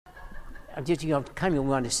I'm just, kind of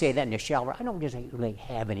want to say that in the shower. I don't really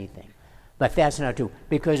have anything. But that's not true.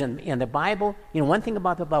 Because in the Bible, one thing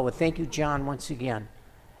about the Bible, thank you, John, once again,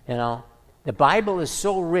 the Bible is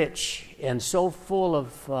so rich and so full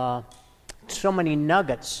of so many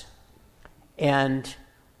nuggets. And,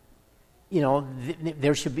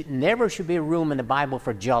 there never should be a room in the Bible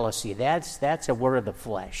for jealousy. That's a word of the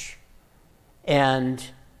flesh. And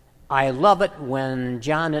I love it when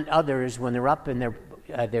John and others, when they're up and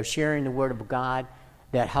they're sharing the Word of God,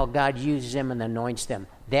 that how God uses them and anoints them.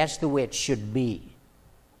 That's the way it should be.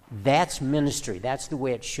 That's ministry. That's the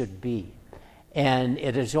way it should be. And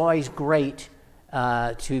it is always great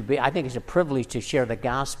to be, I think it's a privilege to share the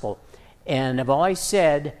gospel. And I've always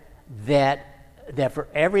said that for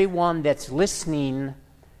everyone that's listening,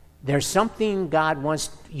 there's something God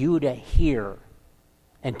wants you to hear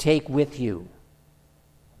and take with you.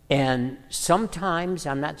 And sometimes,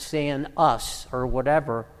 I'm not saying us or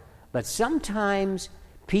whatever, but sometimes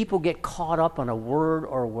people get caught up on a word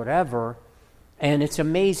or whatever, and it's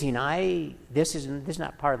amazing. This is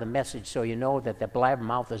not part of the message, so you know that the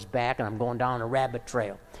blabbermouth is back and I'm going down a rabbit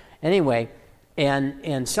trail. Anyway,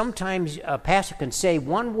 and sometimes a pastor can say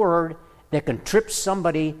one word that can trip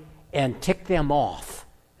somebody and tick them off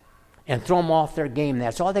and throw them off their game.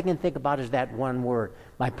 That's all they can think about is that one word.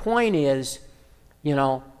 My point is,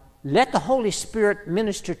 let the Holy Spirit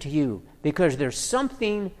minister to you, because there's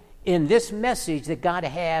something in this message that God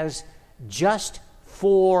has just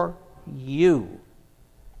for you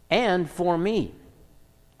and for me.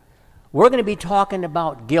 We're going to be talking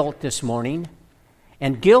about guilt this morning,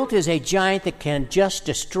 and guilt is a giant that can just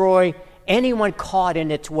destroy anyone caught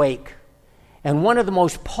in its wake. And one of the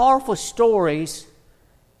most powerful stories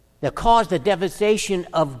that caused the devastation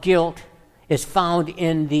of guilt is found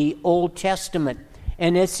in the Old Testament.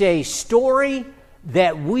 And it's a story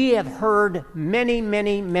that we have heard many,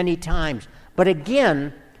 many, many times. But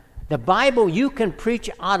again, the Bible, you can preach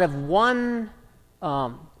out of one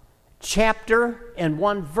chapter and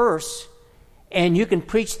one verse, and you can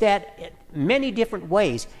preach that many different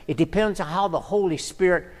ways. It depends on how the Holy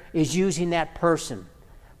Spirit is using that person.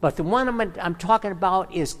 But the one I'm talking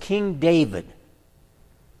about is King David.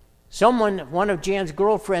 One of Jan's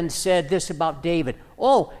girlfriends said this about David.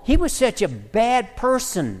 Oh, he was such a bad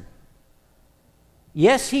person.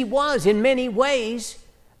 Yes, he was in many ways,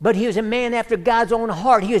 but he was a man after God's own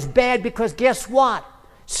heart. He was bad because guess what?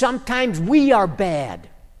 Sometimes we are bad.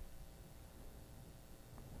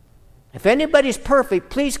 If anybody's perfect,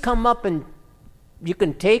 please come up and you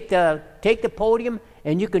can take the podium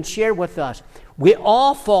and you can share with us. We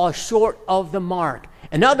all fall short of the mark.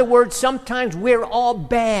 In other words, sometimes we're all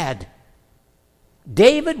bad.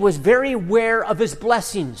 David was very aware of his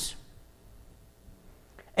blessings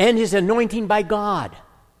and his anointing by God.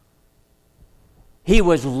 He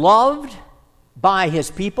was loved by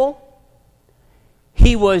his people.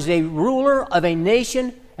 He was a ruler of a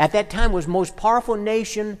nation, at that time was the most powerful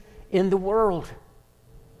nation in the world.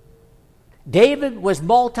 David was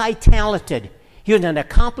multi-talented. He was an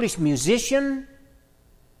accomplished musician.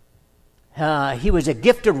 He was a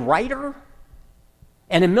gifted writer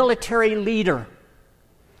and a military leader.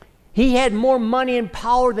 He had more money and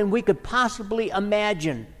power than we could possibly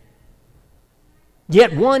imagine.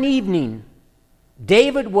 Yet one evening,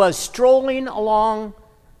 David was strolling along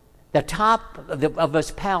the top of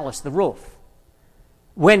his palace, the roof,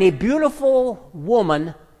 when a beautiful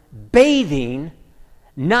woman bathing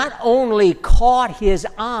not only caught his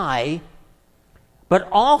eye, but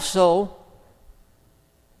also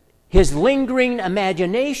his lingering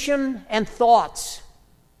imagination and thoughts.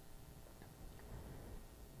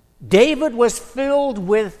 David was filled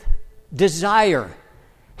with desire.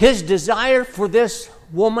 His desire for this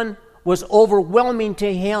woman was overwhelming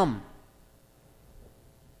to him.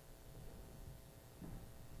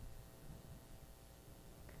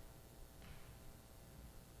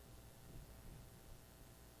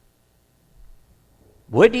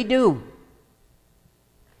 What did he do?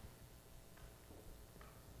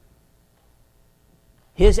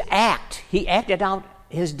 He acted out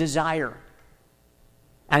his desire.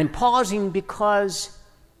 I'm pausing because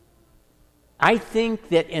I think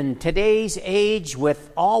that in today's age,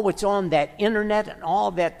 with all what's on that internet and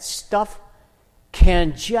all that stuff,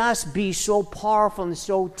 can just be so powerful and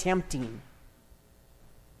so tempting.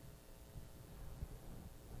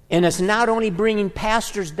 And it's not only bringing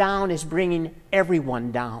pastors down, it's bringing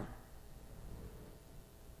everyone down.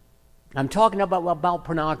 I'm talking about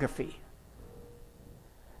pornography.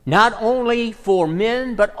 Not only for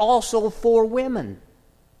men, but also for women.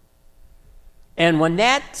 And when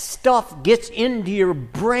that stuff gets into your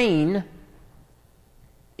brain,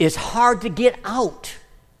 it's hard to get out.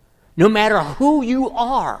 no matter who you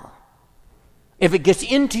are. If it gets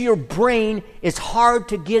into your brain, it's hard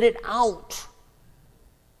to get it out.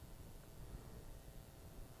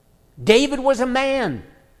 David was a man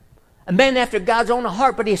after God's own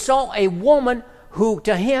heart, but he saw a woman who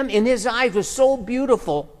to him, in his eyes, was so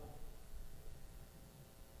beautiful.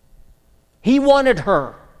 He wanted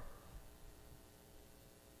her.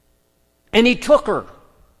 And he took her.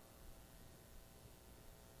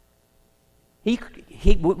 He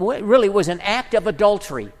really was an act of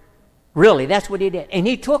adultery. Really, that's what he did. And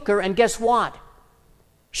he took her, and guess what?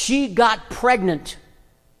 She got pregnant.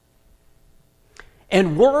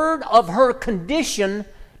 And word of her condition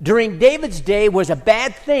during David's day was a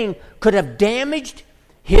bad thing, could have damaged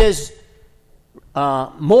his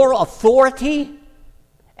moral authority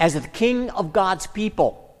as the king of God's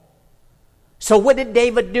people. So what did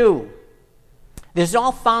David do? This is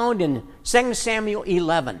all found in 2 Samuel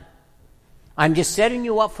 11. I'm just setting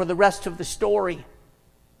you up for the rest of the story.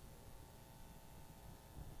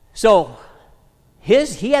 So,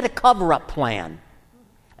 he had a cover-up plan.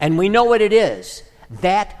 And we know what it is.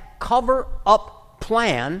 That cover-up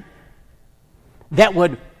plan that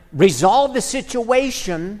would resolve the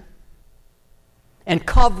situation and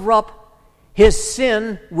cover up his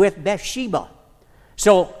sin with Bathsheba.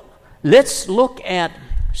 So, let's look at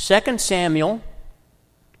 2 Samuel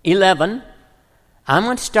 11. I'm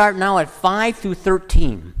going to start now at 5 through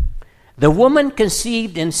 13. The woman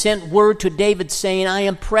conceived and sent word to David saying, I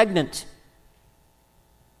am pregnant.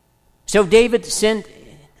 So David sent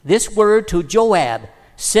this word to Joab,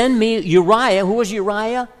 send me Uriah. Who was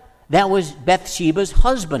Uriah? That was Bathsheba's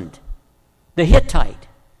husband, the Hittite.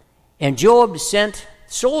 And Joab sent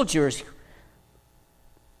soldiers.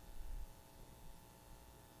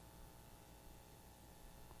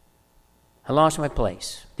 I lost my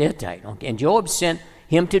place. The Hittite. Okay. And Joab sent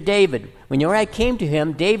him to David. When Uriah came to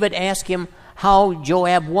him, David asked him how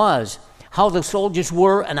Joab was, how the soldiers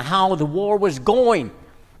were, and how the war was going.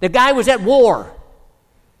 The guy was at war.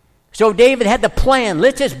 So David had the plan.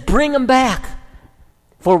 Let's just bring him back.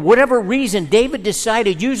 For whatever reason, David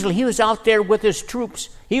decided, usually he was out there with his troops.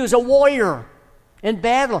 He was a warrior in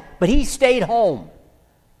battle, but he stayed home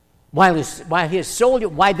while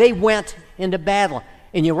they went into battle.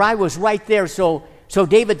 And Uriah was right there, so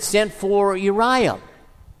David sent for Uriah.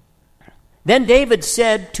 Then David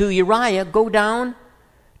said to Uriah, go down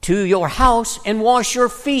to your house and wash your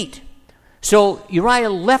feet. So Uriah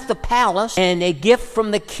left the palace, and a gift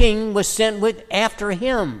from the king was sent after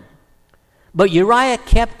him. But Uriah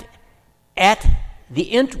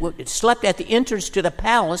slept at the entrance to the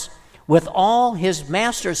palace with all his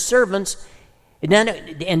master's servants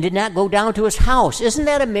and did not go down to his house. Isn't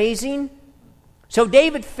that amazing? So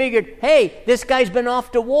David figured, hey, this guy's been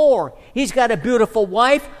off to war. He's got a beautiful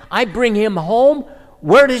wife. I bring him home.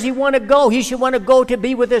 Where does he want to go? He should want to go to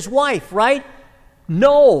be with his wife, right?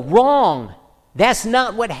 No, wrong. That's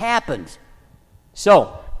not what happened.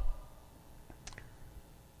 So,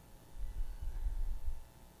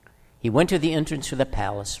 he went to the entrance to the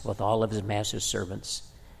palace with all of his master's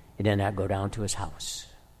servants and did not go down to his house.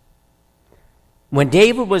 When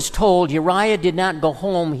David was told Uriah did not go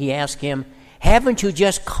home, he asked him, haven't you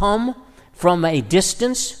just come from a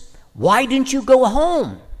distance? Why didn't you go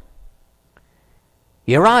home?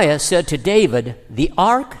 Uriah said to David, the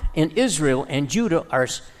ark and Israel and Judah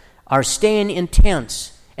are staying in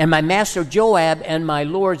tents, and my master Joab and my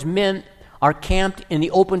Lord's men are camped in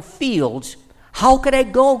the open fields. How could I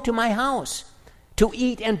go to my house to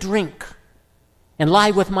eat and drink and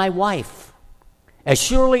lie with my wife? As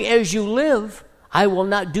surely as you live, I will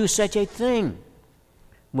not do such a thing.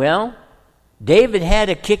 Well, David had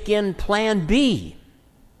to kick in plan B.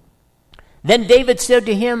 Then David said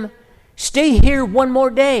to him, stay here one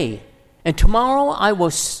more day, and tomorrow I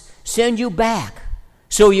will send you back.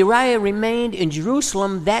 So Uriah remained in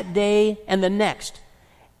Jerusalem that day and the next.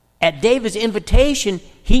 At David's invitation,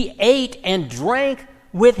 he ate and drank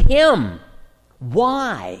with him.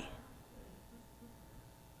 Why?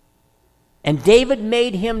 And David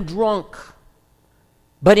made him drunk.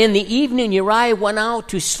 But in the evening, Uriah went out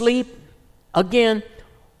to sleep again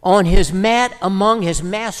on his mat among his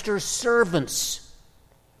master's servants.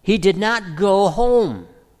 He did not go home.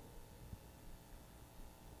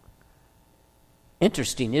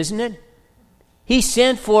 Interesting, isn't it? He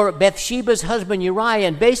sent for Bathsheba's husband Uriah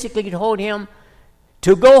and basically told him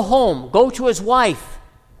to go home, go to his wife.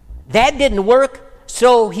 That didn't work,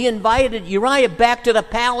 so he invited Uriah back to the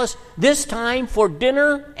palace, this time for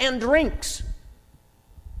dinner and drinks,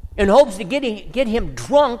 in hopes to get him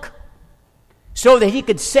drunk so that he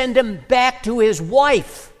could send him back to his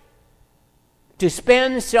wife to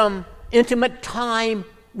spend some intimate time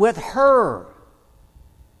with her.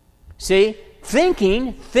 See?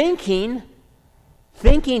 Thinking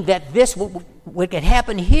that this what could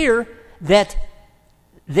happen here, that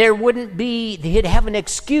there wouldn't be, he'd have an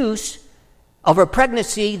excuse of a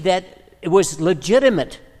pregnancy that it was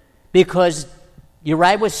legitimate because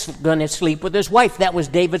Uriah was going to sleep with his wife. That was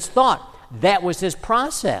David's thought. That was his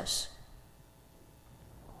process.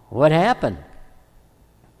 What happened?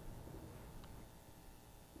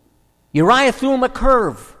 Uriah threw him a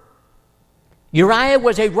curve. Uriah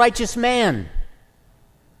was a righteous man.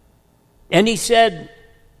 And he said,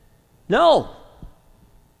 no,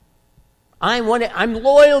 I'm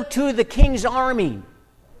loyal to the king's army.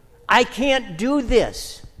 I can't do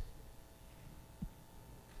this.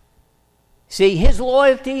 See, his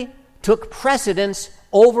loyalty took precedence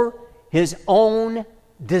over his own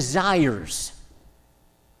desires.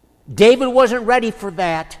 David wasn't ready for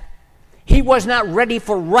that. He was not ready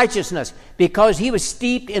for righteousness because he was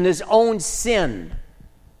steeped in his own sin.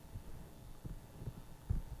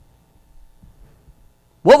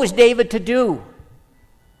 What was David to do?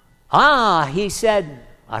 He said,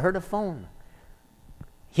 I heard a phone.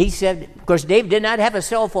 He said, of course, David did not have a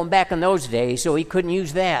cell phone back in those days, so he couldn't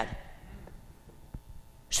use that.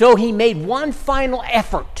 So he made one final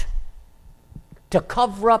effort to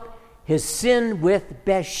cover up his sin with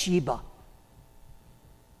Bathsheba.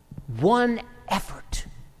 One effort.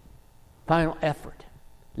 Final effort.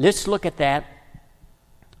 Let's look at that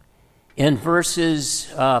in verses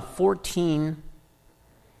 14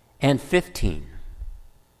 and 15.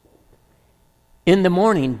 In the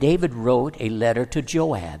morning, David wrote a letter to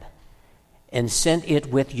Joab and sent it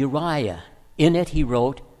with Uriah. In it he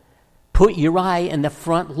wrote, put Uriah in the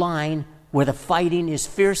front line where the fighting is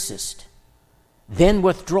fiercest. Then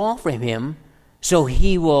withdraw from him so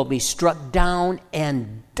he will be struck down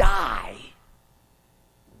and die.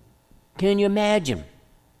 Can you imagine?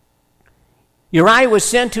 Uriah was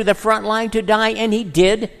sent to the front line to die, and he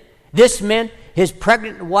did. This meant his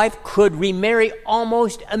pregnant wife could remarry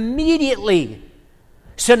almost immediately.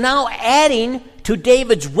 So now adding to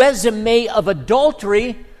David's resume of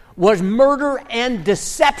adultery was murder and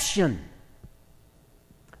deception.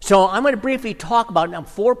 So I'm going to briefly talk about now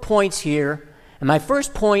 4 points here. And my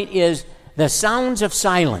first point is the sounds of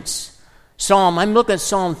silence. I'm looking at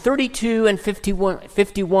Psalm 32 and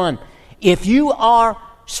 51. If you are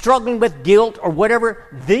struggling with guilt or whatever,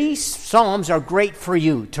 these Psalms are great for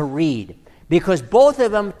you to read because both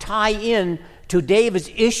of them tie in to David's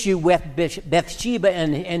issue with Bathsheba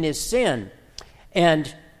and his sin.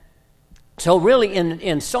 And so really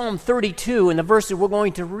in Psalm 32, in the verses we're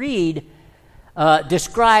going to read,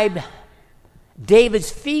 describe David's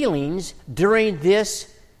feelings during this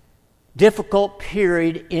difficult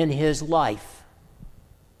period in his life.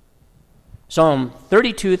 Psalm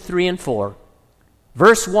 32, 3 and 4.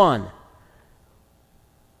 Verse 1.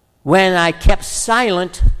 When I kept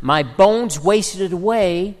silent, my bones wasted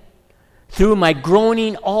away through my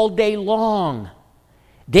groaning all day long.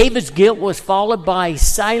 David's guilt was followed by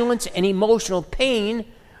silence and emotional pain,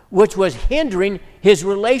 which was hindering his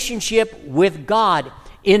relationship with God.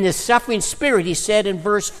 In his suffering spirit, he said in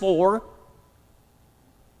verse 4,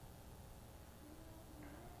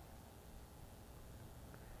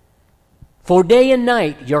 for day and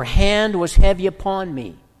night your hand was heavy upon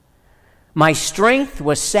me. My strength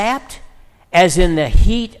was sapped as in the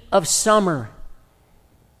heat of summer.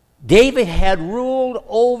 David had ruled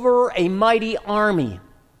over a mighty army.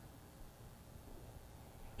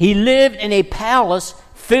 He lived in a palace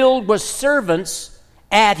filled with servants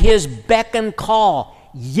at his beck and call.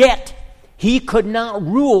 Yet he could not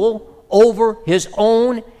rule over his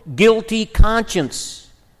own guilty conscience.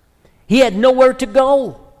 He had nowhere to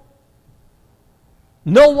go.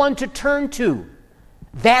 No one to turn to.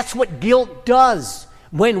 That's what guilt does.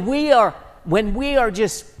 When we are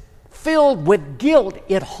just filled with guilt,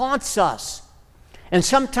 it haunts us. And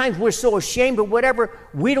sometimes we're so ashamed or whatever,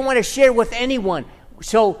 we don't want to share with anyone.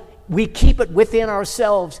 So we keep it within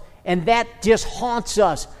ourselves, and that just haunts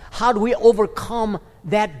us. How do we overcome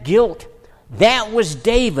that guilt? That was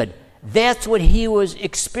David. That's what he was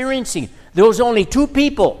experiencing. There was only 2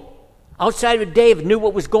 people outside of David knew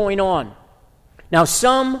what was going on. Now,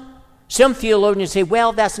 some theologians say,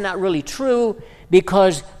 well, that's not really true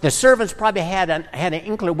because the servants probably had an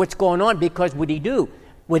inkling of what's going on because what did he do?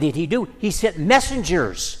 What did he do? He sent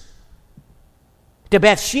messengers to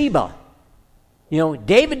Bathsheba.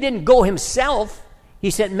 David didn't go himself. He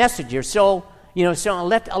sent messengers. So I'll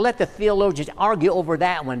let the theologians argue over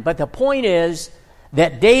that one. But the point is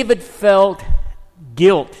that David felt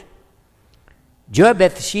guilt.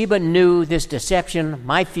 Bathsheba knew this deception.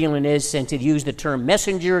 My feeling is, since it used the term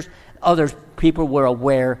messengers, other people were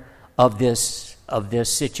aware of this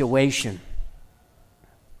situation.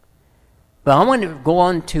 But I want to go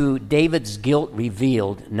on to David's guilt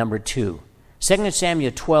revealed, number 2. 2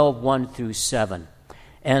 Samuel 12, 1 through 7.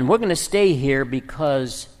 And we're going to stay here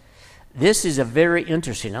because this is a very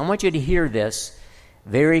interesting. I want you to hear this.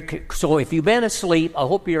 So if you've been asleep, I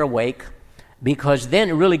hope you're awake, because then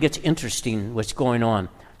it really gets interesting what's going on.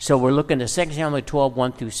 So we're looking at 2 Samuel 12,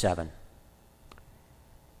 1 through 7.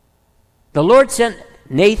 The Lord sent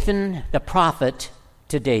Nathan the prophet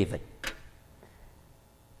to David.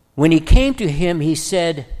 When he came to him, he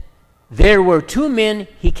said, there were 2 men.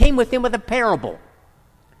 He came with him with a parable.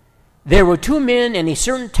 There were 2 men in a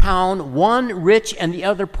certain town, one rich and the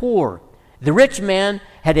other poor. The rich man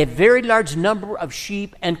had a very large number of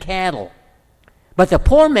sheep and cattle. But the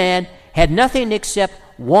poor man had nothing except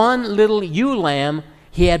one little ewe lamb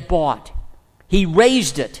he had bought. He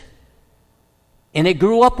raised it, and it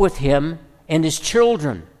grew up with him and his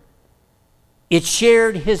children. It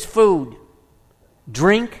shared his food,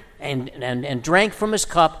 drink, and drank from his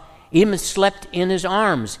cup, even slept in his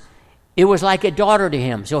arms. It was like a daughter to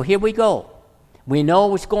him. So here we go. We know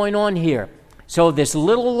what's going on here. So this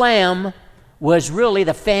little lamb was really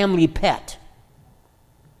the family pet.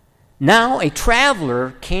 Now a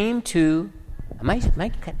traveler came to... It might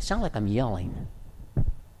sound like I'm yelling.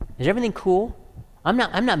 Is everything cool? I'm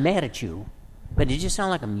not mad at you, but it just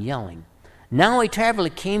sounds like I'm yelling. Now a traveler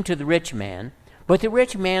came to the rich man, but the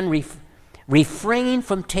rich man refrained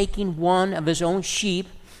from taking one of his own sheep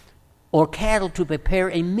or cattle to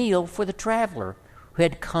prepare a meal for the traveler who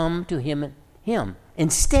had come to him.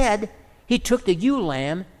 Instead, he took the ewe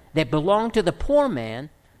lamb that belonged to the poor man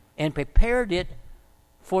and prepared it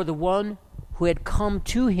for the one who had come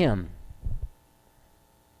to him.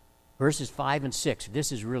 Verses 5 and 6.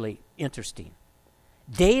 This is really interesting.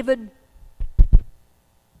 David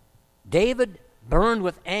burned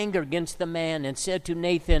with anger against the man and said to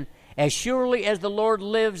Nathan, as surely as the Lord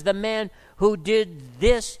lives, the man who did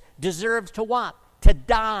this deserves to what? To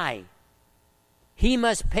die. He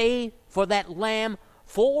must pay for that lamb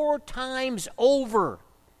 4 times over,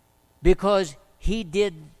 because he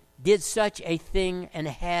did such a thing and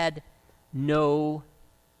had no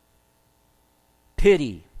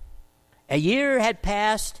pity. A year had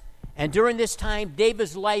passed, and during this time,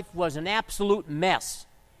 David's life was an absolute mess.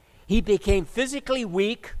 He became physically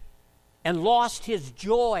weak and lost his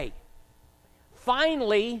joy.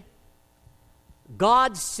 Finally,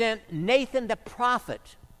 God sent Nathan the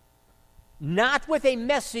prophet, not with a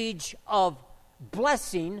message of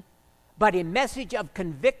blessing, but a message of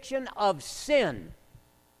conviction of sin.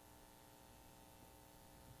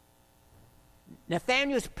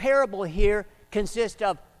 Nathanael's parable here consists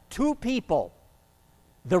of 2 people.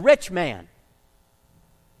 The rich man,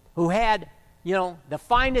 who had, the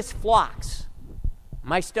finest flocks.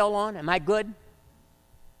 Am I still on? Am I good?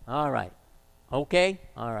 All right. Okay?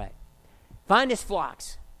 All right. Finest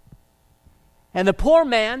flocks. And the poor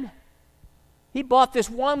man, he bought this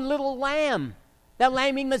one little lamb. That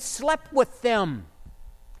lamb even slept with them.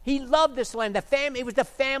 He loved this lamb. It was the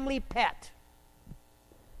family pet.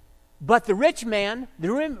 But the rich man,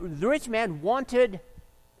 did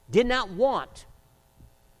not want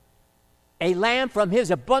a lamb from his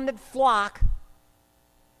abundant flock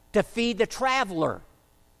to feed the traveler.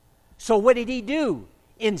 So what did he do?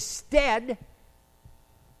 Instead,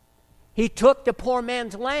 he took the poor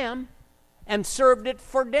man's lamb and served it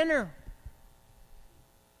for dinner.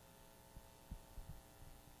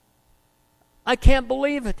 I can't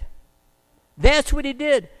believe it. That's what he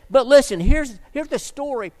did. But listen, here's the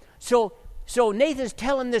story. So Nathan's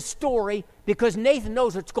telling this story because Nathan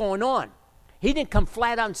knows what's going on. He didn't come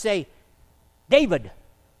flat out and say, David,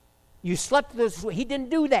 you slept with this. He didn't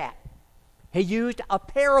do that. He used a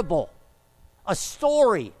parable, a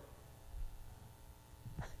story.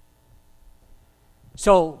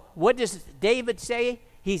 So what does David say?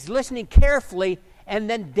 He's listening carefully, and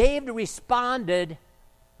then David responded.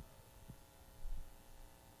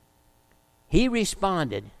 He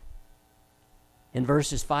responded in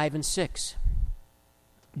verses 5 and 6.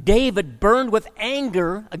 David, burned with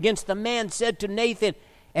anger against the man, said to Nathan,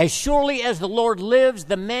 as surely as the Lord lives,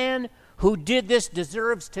 the man who did this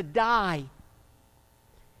deserves to die.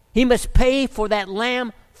 He must pay for that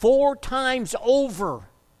lamb 4 times over,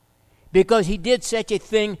 because he did such a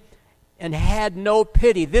thing and had no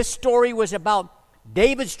pity. This story was about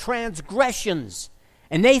David's transgressions,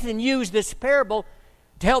 and Nathan used this parable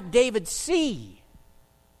to help David see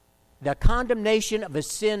the condemnation of his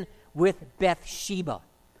sin with Bathsheba.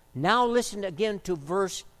 Now listen again to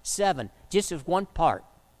verse 7, just as one part.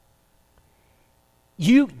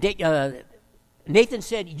 Nathan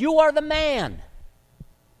said, "You are the man.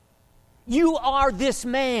 You are this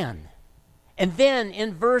man." And then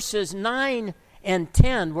in verses 9 and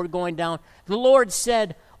 10, we're going down, the Lord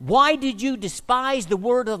said, "Why did you despise the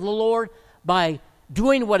word of the Lord by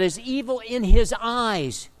doing what is evil in his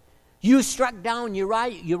eyes? You struck down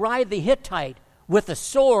Uriah the Hittite with a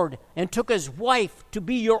sword and took his wife to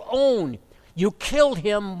be your own. You killed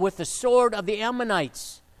him with the sword of the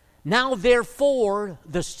Ammonites. Now, therefore,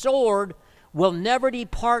 the sword will never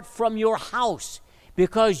depart from your house,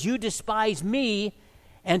 because you despise me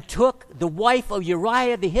and took the wife of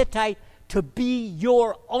Uriah the Hittite to be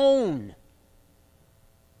your own."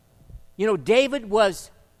 You know, David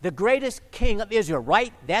was the greatest king of Israel,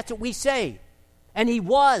 right? That's what we say. And he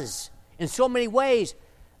was in so many ways.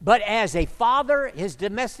 But as a father, his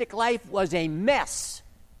domestic life was a mess,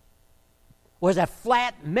 was a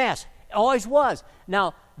flat mess. It always was.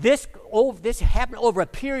 Now, this happened over a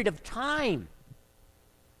period of time.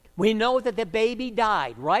 We know that the baby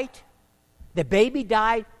died, right? The baby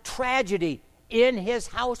died, tragedy in his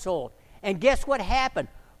household. And guess what happened?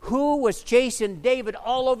 Who was chasing David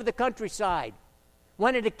all over the countryside?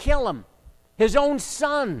 Wanted to kill him. His own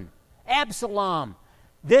son, Absalom.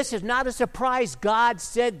 This is not a surprise. God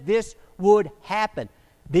said this would happen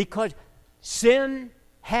because sin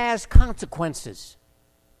has consequences.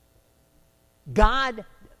 God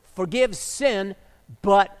forgives sin,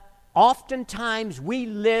 but oftentimes we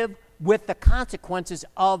live with the consequences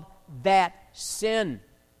of that sin.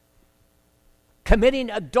 Committing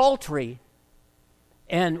adultery,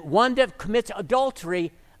 and one that commits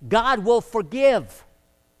adultery, God will forgive,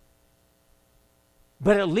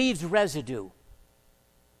 but it leaves residue.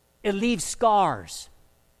 It leaves scars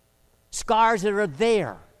that are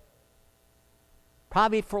there,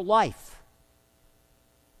 probably for life.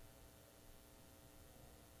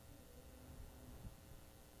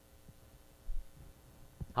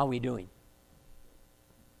 How are we doing?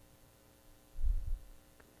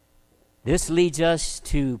 This leads us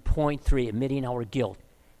to point 3, admitting our guilt.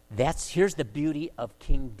 Here's the beauty of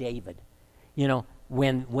King David. You know,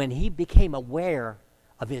 when he became aware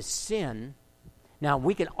of his sin. Now,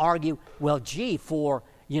 we can argue, well, gee,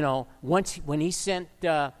 when he sent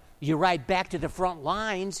Uriah back to the front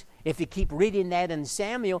lines, if you keep reading that in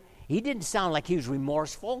Samuel, he didn't sound like he was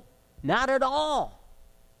remorseful. Not at all.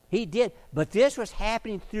 He did. But this was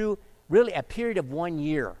happening through really a period of 1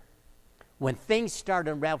 year. When things started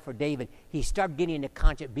to unravel for David, he started getting into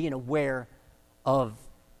conscience, being aware of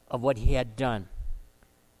what he had done.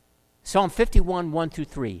 Psalm 51,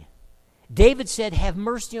 1-3. David said, "Have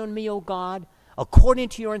mercy on me, O God, according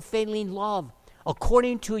to your unfailing love,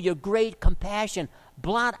 according to your great compassion.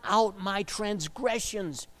 Blot out my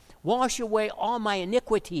transgressions. Wash away all my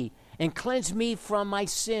iniquity and cleanse me from my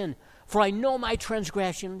sin. For I know my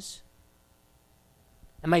transgressions,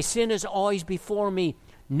 and my sin is always before me."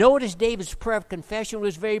 Notice David's prayer of confession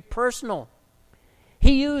was very personal.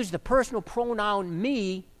 He used the personal pronoun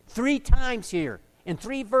me 3 times here in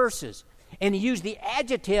 3 verses. And he used the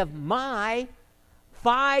adjective my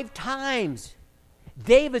 5 times.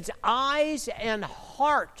 David's eyes and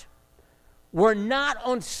heart were not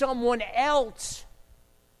on someone else,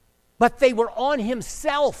 but they were on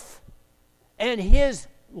himself and his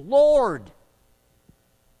Lord.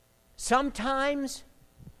 Sometimes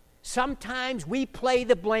we play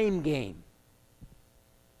the blame game.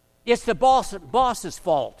 It's the boss's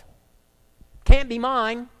fault. Can't be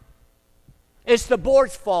mine. It's the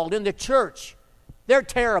board's fault in the church. They're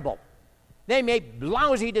terrible. They make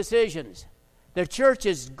lousy decisions. The church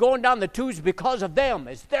is going down the tubes because of them.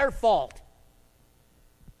 It's their fault.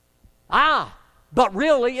 But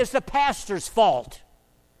really it's the pastor's fault.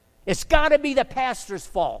 It's got to be the pastor's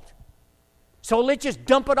fault. So let's just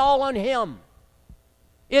dump it all on him.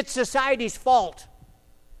 It's society's fault.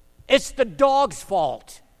 It's the dog's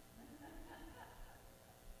fault.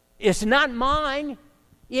 It's not mine.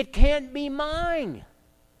 It can't be mine.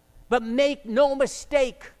 But make no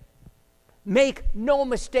mistake. Make no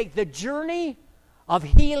mistake. The journey of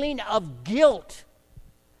healing of guilt,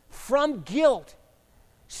 from guilt,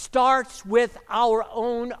 starts with our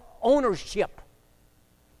own ownership.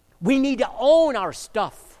 We need to own our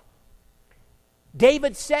stuff.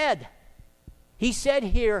 David said, he said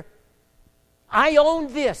here, I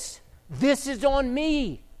own this. This is on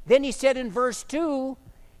me. Then he said in verse 2,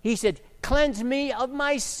 he said, cleanse me of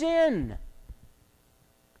my sin.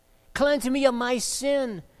 Cleanse me of my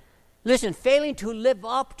sin. Listen, failing to live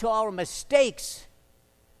up to our mistakes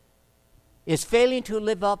is failing to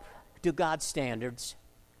live up to God's standards.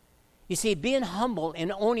 You see, being humble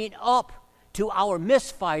and owning up to our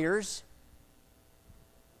misfires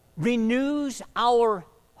renews our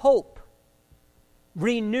hope.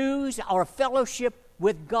 renews our fellowship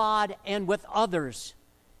with God and with others.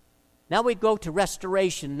 Now we go to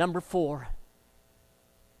restoration, number 4.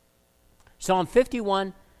 Psalm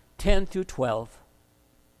 51, 10 through 12.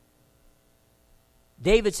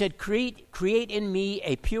 David said, create in me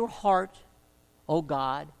a pure heart, O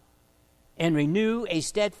God, and renew a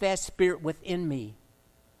steadfast spirit within me.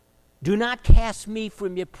 Do not cast me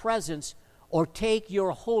from your presence or take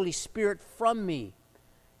your Holy Spirit from me.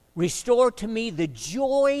 Restore to me the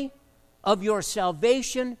joy of your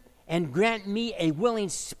salvation and grant me a willing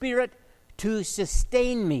spirit to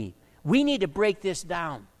sustain me. We need to break this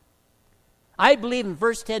down. I believe in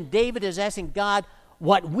verse 10, David is asking God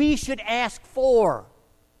what we should ask for.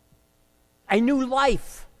 A new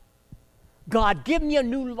life. God, give me a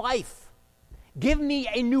new life. Give me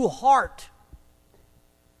a new heart.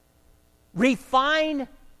 Refine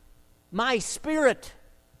my spirit.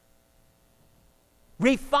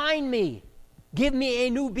 Refine me. Give me a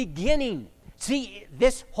new beginning. See,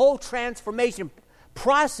 this whole transformation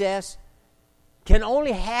process can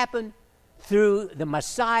only happen through the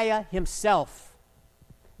Messiah himself.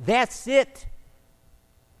 That's it.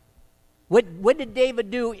 What did David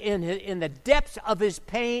do in the depths of his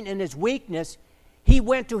pain and his weakness? He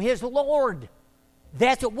went to his Lord.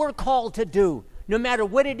 That's what we're called to do, no matter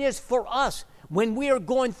what it is for us when we are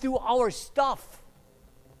going through our stuff.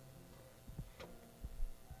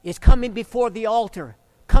 It's coming before the altar,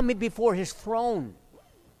 coming before his throne,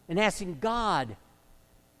 and asking God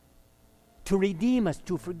to redeem us,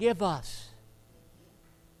 to forgive us.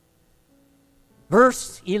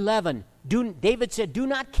 Verse 11, David said, do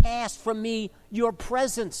not cast from me your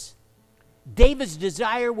presence. David's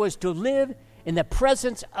desire was to live in the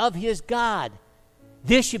presence of his God.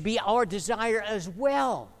 This should be our desire as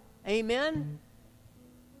well. Amen?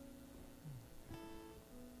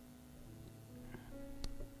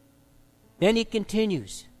 Then he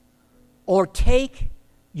continues, or take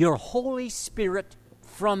your Holy Spirit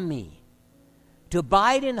from me. To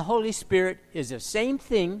abide in the Holy Spirit is the same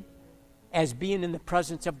thing as being in the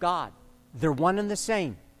presence of God. They're one and the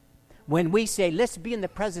same. When we say, let's be in the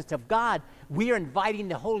presence of God, we are inviting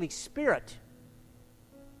the Holy Spirit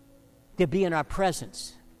to be in our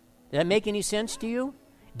presence. Does that make any sense to you?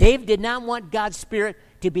 David did not want God's Spirit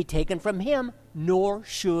to be taken from him, nor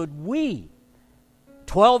should we.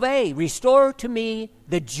 12a, restore to me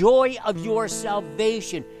the joy of your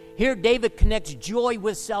salvation. Here David connects joy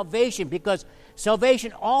with salvation because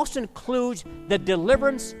salvation also includes the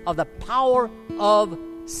deliverance of the power of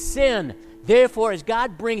sin. Therefore, as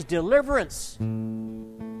God brings deliverance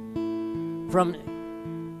from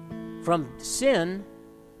sin,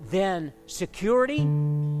 then security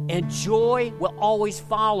and joy will always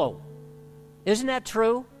follow. Isn't that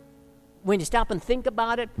true? When you stop and think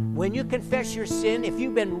about it, when you confess your sin, if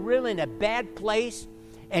you've been really in a bad place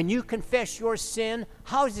and you confess your sin,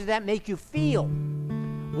 how does that make you feel?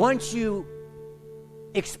 Once you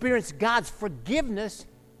experience God's forgiveness,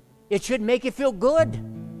 it should make you feel good.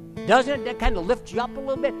 Doesn't it? That kind of lift you up a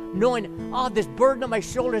little bit, knowing, oh, this burden on my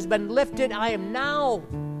shoulder has been lifted. I am now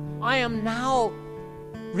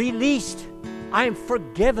released. I am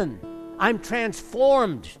forgiven. I'm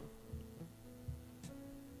transformed.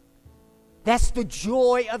 That's the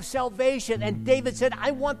joy of salvation. And David said, I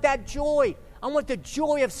want that joy. I want the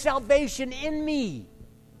joy of salvation in me.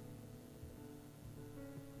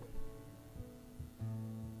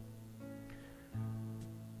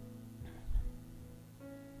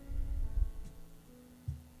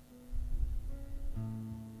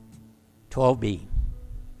 (12b).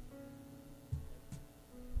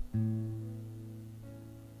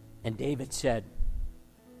 And David said,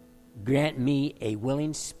 grant me a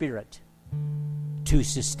willing spirit to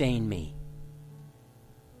sustain me.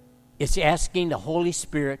 It's asking the Holy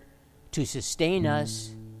Spirit to sustain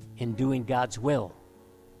us in doing God's will,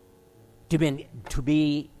 to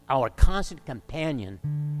be our constant companion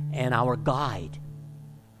and our guide.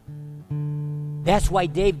 That's why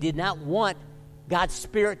David did not want God's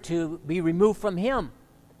Spirit to be removed from him,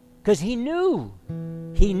 because he knew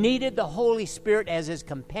he needed the Holy Spirit as his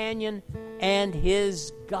companion and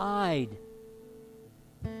his guide.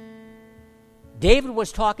 David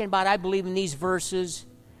was talking about, I believe in these verses,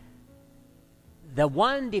 the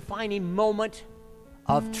one defining moment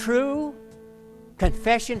of true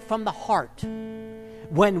confession from the heart.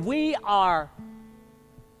 When we are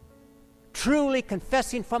truly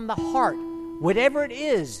confessing from the heart, whatever it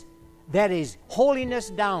is that is holding us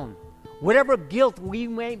down, whatever guilt we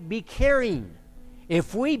may be carrying,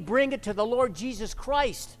 if we bring it to the Lord Jesus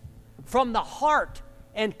Christ from the heart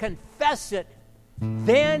and confess it,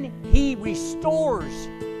 then He restores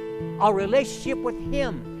our relationship with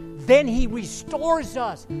Him. then He restores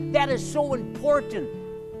us. That is so important.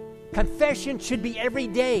 Confession should be every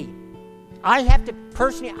day. I have to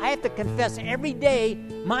confess every day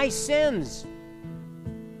my sins.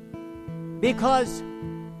 Because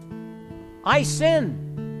I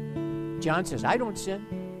sin. John says, I don't sin.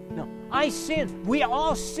 No, I sin. We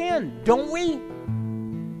all sin, don't we?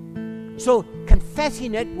 So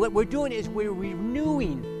confessing it, what we're doing is we're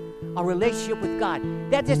renewing our relationship with God.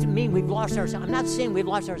 That doesn't mean we've lost our... I'm not saying we've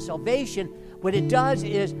lost our salvation. What it does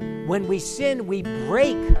is when we sin, we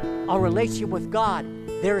break our relationship with God.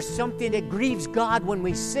 There is something that grieves God when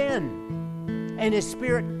we sin. And His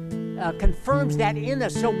Spirit confirms that in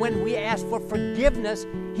us. So when we ask for forgiveness,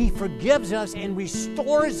 He forgives us and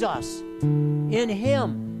restores us in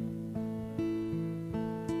Him.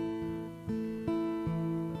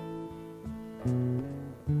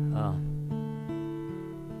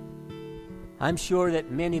 I'm sure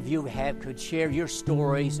that many of you could share your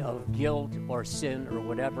stories of guilt or sin or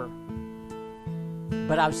whatever.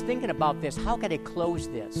 But I was thinking about this. How could I close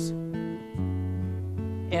this?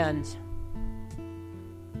 And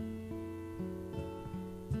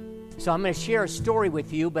so I'm going to share a story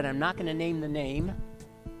with you, but I'm not going to name the name.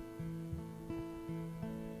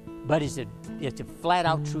 But it's a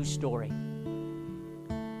flat-out true story.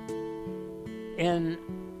 In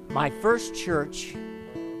my first church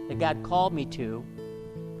that God called me to,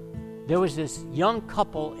 there was this young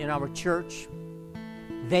couple in our church.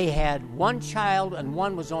 They had one child and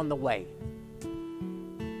one was on the way.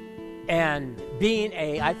 And being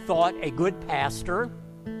I thought, a good pastor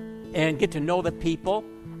and get to know the people,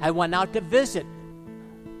 I went out to visit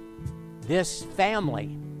this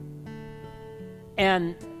family.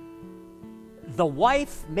 And the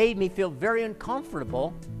wife made me feel very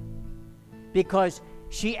uncomfortable because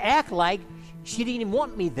she acted like she didn't even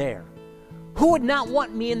want me there. Who would not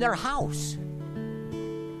want me in their house?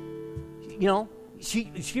 You know,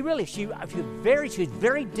 she was very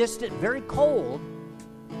distant, very cold.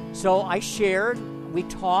 So I shared, we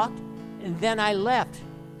talked, and then I left.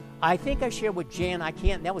 I think I shared with Jan,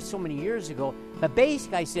 that was so many years ago. But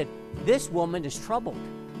basically I said, this woman is troubled.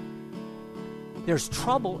 There's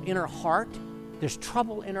trouble in her heart. There's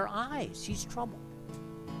trouble in her eyes. She's troubled.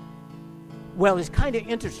 Well, it's kind of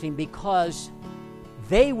interesting because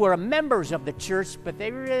they were members of the church, but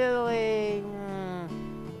they weren't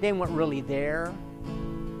really there.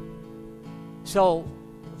 So,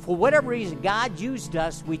 for whatever reason, God used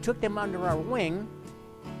us. We took them under our wing,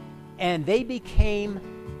 and they became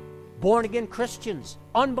born-again Christians.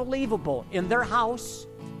 Unbelievable. In their house,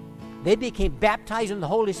 they became baptized in the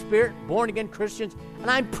Holy Spirit, born-again Christians,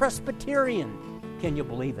 and I'm Presbyterian. Can you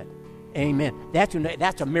believe it? Amen. That's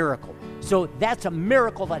a miracle. So that's a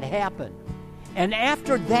miracle that happened. And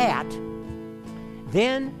after that,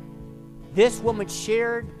 then this woman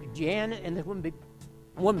shared, Jan and the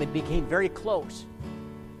woman became very close.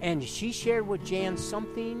 And she shared with Jan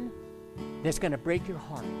something that's going to break your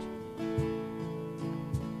heart.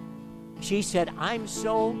 She said, I'm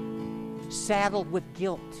so saddled with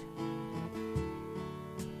guilt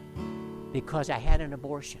because I had an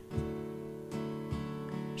abortion.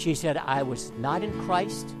 She said, I was not in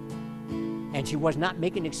Christ, and she was not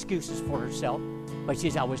making excuses for herself, but she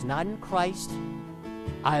said, I was not in Christ.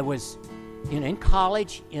 I was in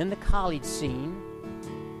college, in the college scene,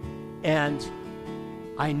 and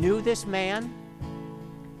I knew this man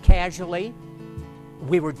casually.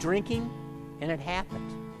 We were drinking, and it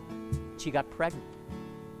happened. She got pregnant.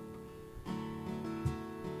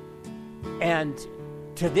 And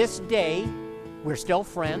to this day, we're still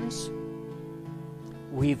friends.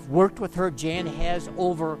 We've worked with her. Jan has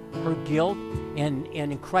over her guilt, and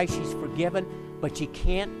in Christ she's forgiven, but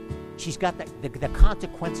she's got the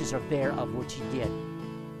consequences are there of what she did.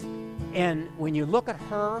 And when you look at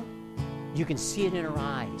her, you can see it in her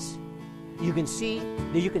eyes. You can see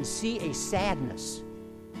a sadness.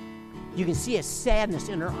 You can see a sadness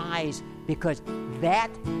in her eyes because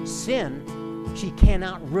that sin she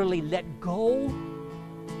cannot really let go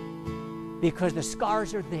because the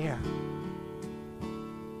scars are there.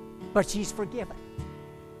 But she's forgiven.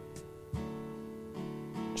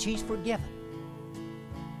 She's forgiven.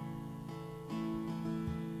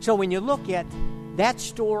 So when you look at that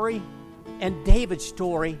story and David's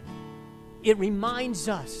story, it reminds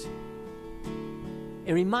us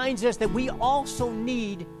that we also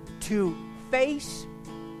need to face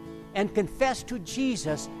and confess to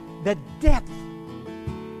Jesus the depth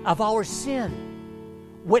of our sin.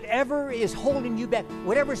 Whatever is holding you back,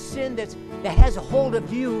 whatever sin that has a hold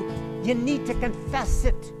of you, you need to confess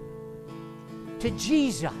it to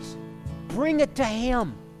Jesus. Bring it to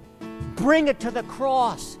Him. Bring it to the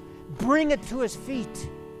cross. Bring it to His feet.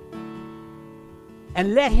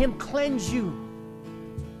 And let him cleanse you.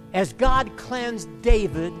 As God cleansed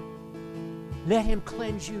David, let him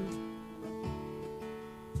cleanse you.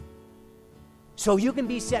 So you can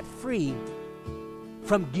be set free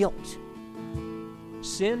from guilt.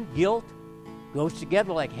 Sin, guilt, goes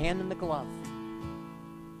together like hand in the glove.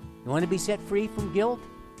 You want to be set free from guilt?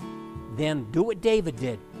 Then do what David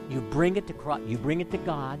did. You bring it to Christ, you bring it to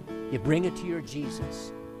God, you bring it to your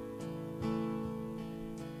Jesus.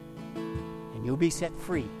 And you'll be set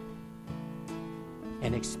free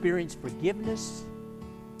and experience forgiveness,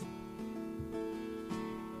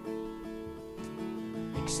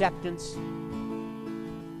 acceptance,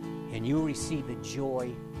 and you'll receive the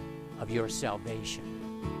joy of your salvation.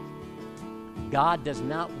 God does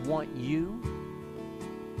not want you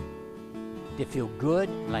to feel good,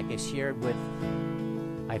 like I shared with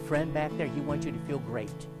my friend back there. He wants you to feel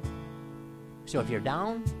great. So if you're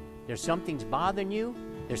down, there's something's bothering you,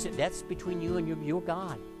 that's between you and your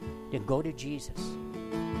God. Then go to Jesus,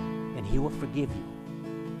 and he will forgive you,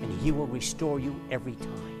 and he will restore you every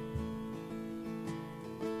time.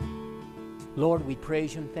 Lord, we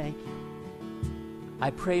praise you and thank you.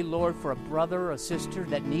 I pray, Lord, for a brother or a sister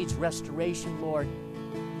that needs restoration, Lord,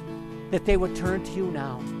 that they would turn to you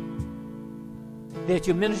now, that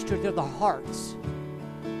you minister to the hearts.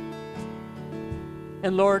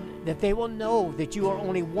 And Lord, that they will know that you are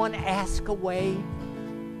only one ask away,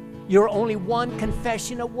 you're only one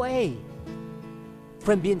confession away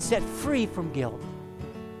from being set free from guilt.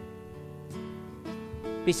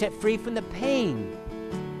 Be set free from the pain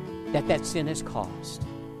that sin has caused.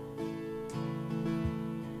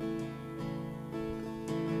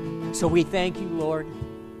 So we thank you, Lord.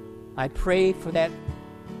 I pray for that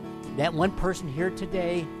one person here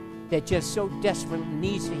today that just so desperately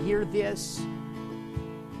needs to hear this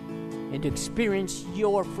and to experience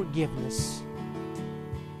your forgiveness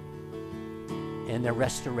and the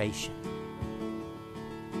restoration.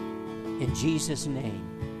 In Jesus' name,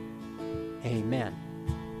 amen.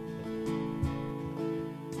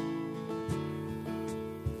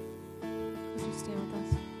 Would you stand with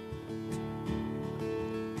us?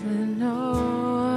 I know